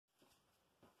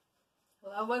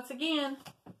Hello once again.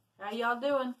 How y'all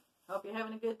doing? Hope you're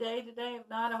having a good day today. If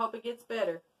not, I hope it gets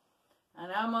better.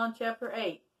 And I'm on chapter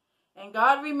 8. And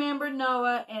God remembered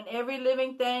Noah and every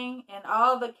living thing and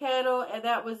all the cattle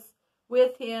that was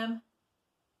with him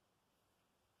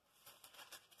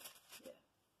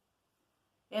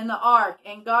in the ark.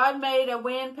 And God made a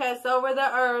wind pass over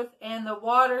the earth, and the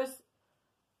waters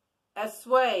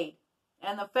assuaged,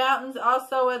 and the fountains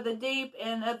also of the deep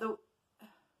and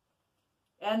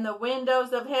the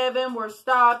windows of heaven were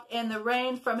stopped, and the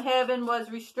rain from heaven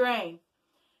was restrained.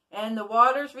 And the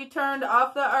waters returned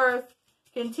off the earth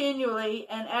continually,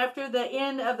 and after the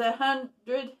end of the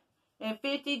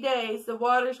 150 days, the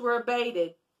waters were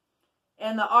abated.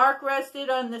 And the ark rested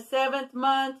on the 7th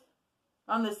month,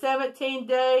 on the 17th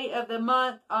day of the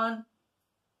month,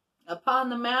 upon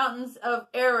the mountains of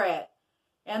Ararat.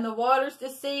 And the waters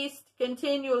ceased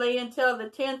continually until the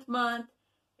 10th month,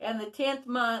 and in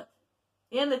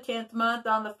the 10th month,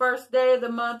 on the first day of the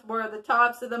month, were the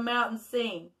tops of the mountains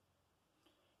seen.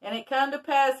 And it came to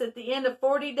pass at the end of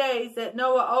 40 days that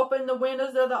Noah opened the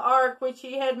windows of the ark which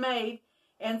he had made,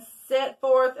 and set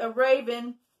forth a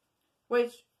raven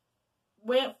which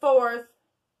went forth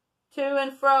to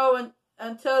and fro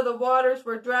until the waters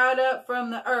were dried up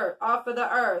from the earth, off of the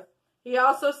earth. He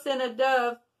also sent a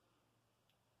dove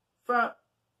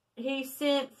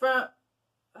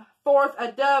forth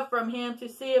a dove from him to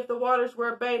see if the waters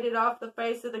were abated off the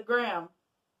face of the ground.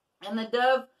 And the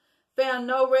dove found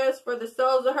no rest for the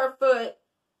soles of her foot,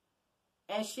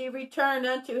 and she returned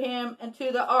unto him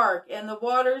into the ark, and the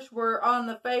waters were on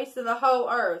the face of the whole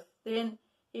earth. Then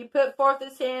he put forth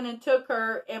his hand and took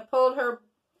her, and pulled her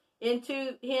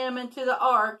into the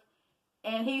ark,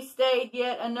 and he stayed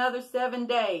yet another 7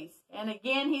 days. And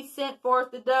again he sent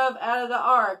forth the dove out of the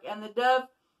ark, and the dove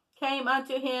came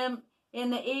unto him in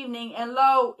the evening, and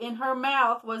lo, in her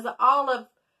mouth was an olive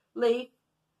leaf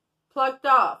plucked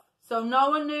off. So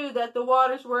Noah knew that the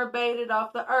waters were abated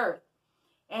off the earth.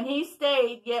 And he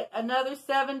stayed yet another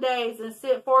 7 days, and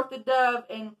sent forth the dove,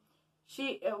 and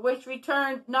which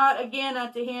returned not again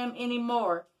unto him any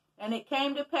more. And it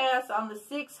came to pass on the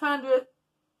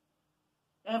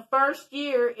 601st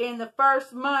year, in the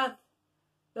first month,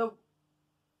 the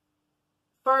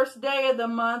first day of the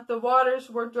month, the waters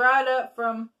were dried up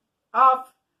from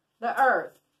off the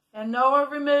earth. And Noah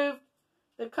removed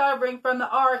the covering from the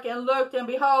ark, and looked, and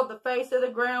behold, the face of the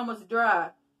ground was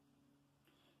dry.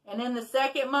 And in the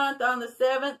 2nd month, on the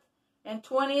 7th and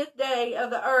 20th day of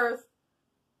the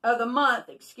month,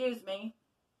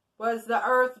 was the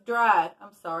earth dried.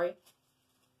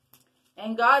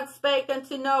 And God spake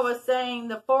unto Noah, saying,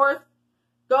 Go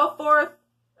forth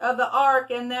of the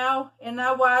ark, and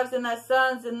thy wives, and thy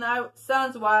sons, and thy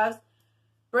sons' wives,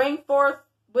 bring forth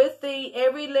with thee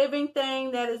every living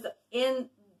thing that is in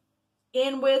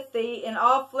with thee, in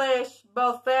all flesh,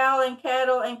 both fowl and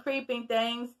cattle and creeping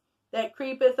things that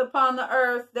creepeth upon the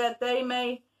earth, that they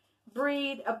may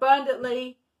breed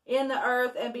abundantly in the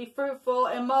earth, and be fruitful,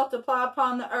 and multiply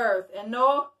upon the earth. And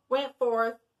Noah went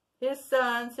forth, his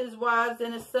sons, his wives,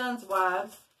 and his sons'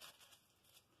 wives,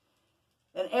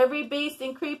 and every beast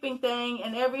and creeping thing,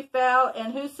 and every fowl,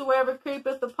 and whosoever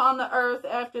creepeth upon the earth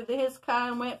after his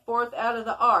kind went forth out of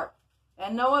the ark.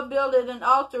 And Noah builded an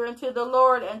altar unto the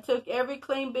Lord, and took every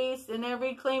clean beast and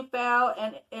every clean fowl,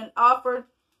 and offered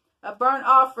a burnt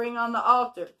offering on the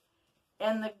altar.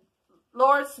 And the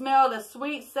Lord smelled a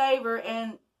sweet savor,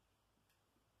 and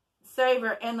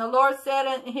the Lord said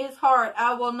in his heart,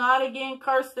 I will not again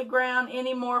curse the ground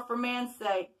any more for man's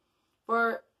sake,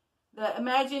 for the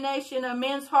imagination of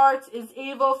men's hearts is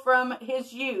evil from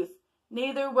his youth.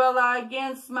 Neither will I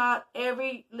again smite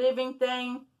every living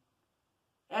thing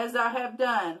as I have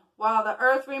done, while the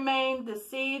earth remained, the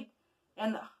seed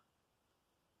and the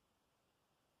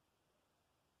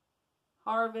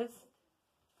harvest.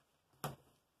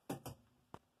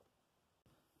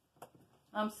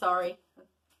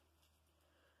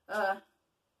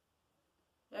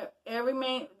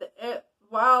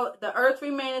 While the earth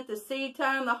remaineth, the seed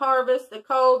time, the harvest, the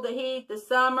cold, the heat, the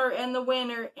summer, and the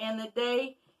winter, and the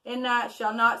day and night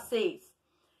shall not cease.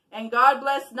 And God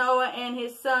blessed Noah and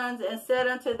his sons, and said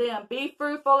unto them, Be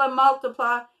fruitful and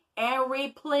multiply, and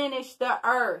replenish the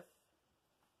earth.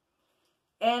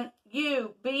 And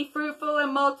you, be fruitful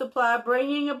and multiply,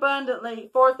 bringing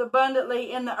forth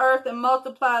abundantly in the earth, and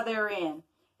multiply therein.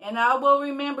 And I will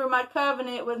remember my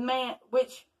covenant with man,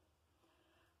 which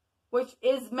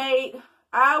is made.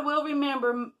 I will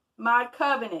remember my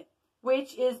covenant,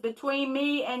 which is between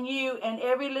me and you, and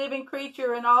every living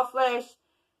creature in all flesh.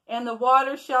 And the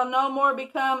water shall no more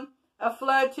become a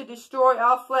flood to destroy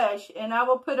all flesh. And I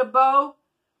will put a bow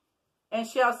and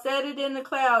shall set it in the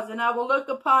clouds, and I will look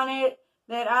upon it,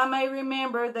 that I may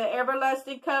remember the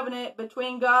everlasting covenant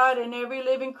between God and every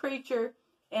living creature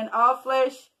and all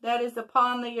flesh that is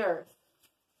upon the earth.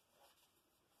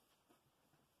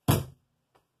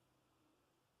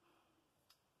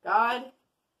 God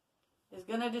is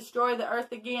going to destroy the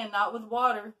earth again, not with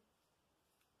water.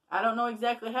 I don't know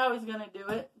exactly how he's going to do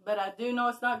it, but I do know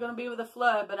it's not going to be with a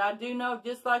flood. But I do know,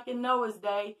 just like in Noah's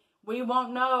day, we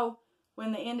won't know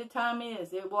when the end of time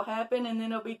is. It will happen, and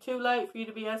then it'll be too late for you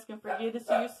to be asking forgiveness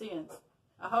of your sins.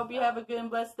 I hope you have a good and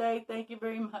blessed day. Thank you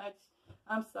very much.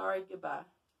 I'm sorry. Goodbye.